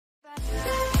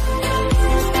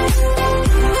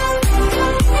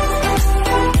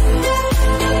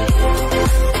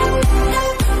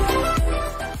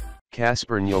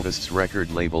Cassper Nyovest's record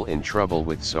label in trouble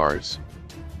with SARS.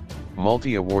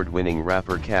 Multi-award-winning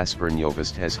rapper Cassper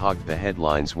Nyovest has hogged the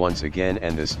headlines once again,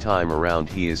 and this time around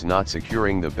he is not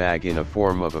securing the bag in a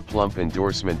form of a plump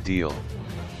endorsement deal.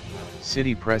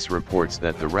 City Press reports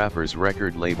that the rapper's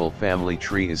record label Family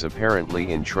Tree is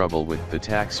apparently in trouble with the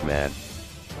taxman.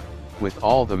 With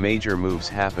all the major moves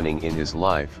happening in his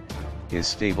life, his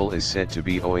stable is said to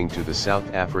be owing to the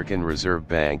South African Reserve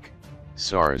Bank,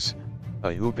 SARS,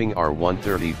 a whooping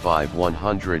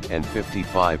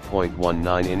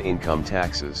R135,155.19 in income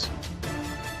taxes.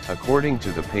 According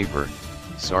to the paper,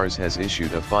 SARS has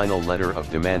issued a final letter of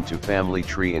demand to Family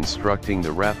Tree instructing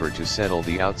the rapper to settle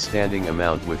the outstanding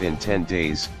amount within 10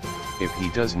 days, if he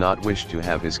does not wish to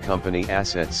have his company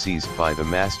assets seized by the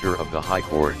Master of the High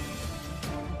Court.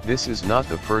 This is not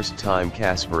the first time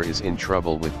Cassper is in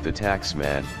trouble with the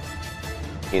taxman.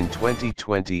 In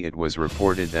 2020 it was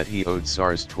reported that he owed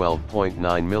SARS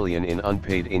 12.9 million in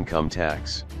unpaid income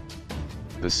tax.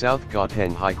 The South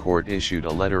Gauteng High Court issued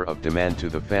a letter of demand to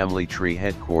the Family Tree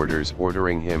headquarters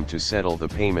ordering him to settle the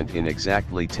payment in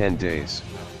exactly 10 days.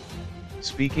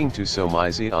 Speaking to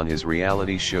Somizi on his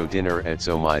reality show Dinner at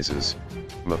Somizi's,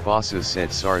 Mufasa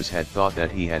said SARS had thought that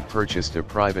he had purchased a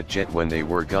private jet when they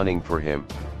were gunning for him.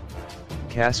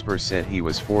 Cassper said he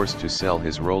was forced to sell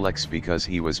his Rolex because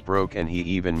he was broke, and he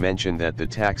even mentioned that the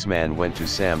taxman went to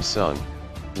Samsung,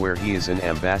 where he is an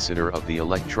ambassador of the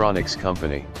electronics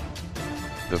company.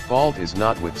 The fault is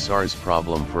not with SARS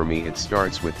problem for me, it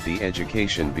starts with the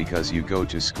education, because you go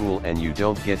to school and you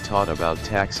don't get taught about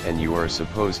tax and you are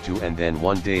supposed to, and then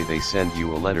one day they send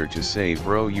you a letter to say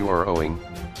bro you are owing,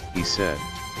 he said.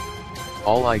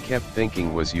 All I kept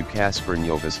thinking was you Cassper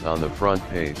Nyovest on the front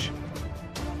page.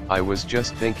 I was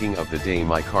just thinking of the day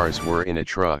my cars were in a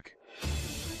truck.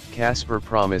 Cassper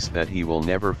promised that he will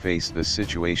never face this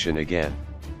situation again.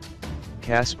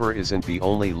 Cassper isn't the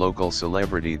only local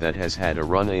celebrity that has had a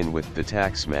run-in with the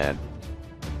taxman.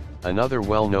 Another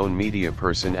well-known media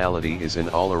personality is an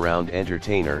all-around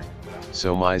entertainer,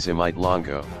 Somizi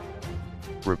Longo.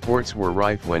 Reports were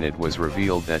rife when it was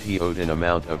revealed that he owed an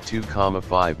amount of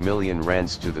 2.5 million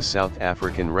rands to the South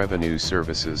African Revenue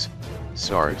Services,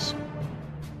 SARS.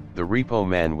 The repo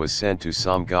man was sent to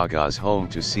Sam Gaga's home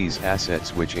to seize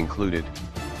assets which included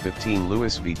 15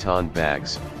 Louis Vuitton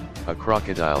bags, a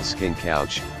crocodile skin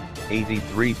couch,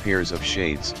 83 pairs of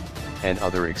shades, and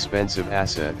other expensive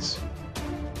assets.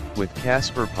 With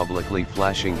Cassper publicly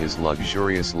flashing his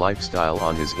luxurious lifestyle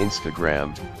on his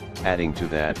Instagram, adding to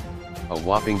that, a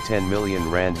whopping 10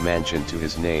 million rand mansion to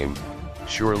his name,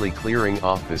 surely clearing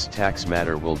off this tax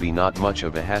matter will be not much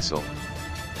of a hassle.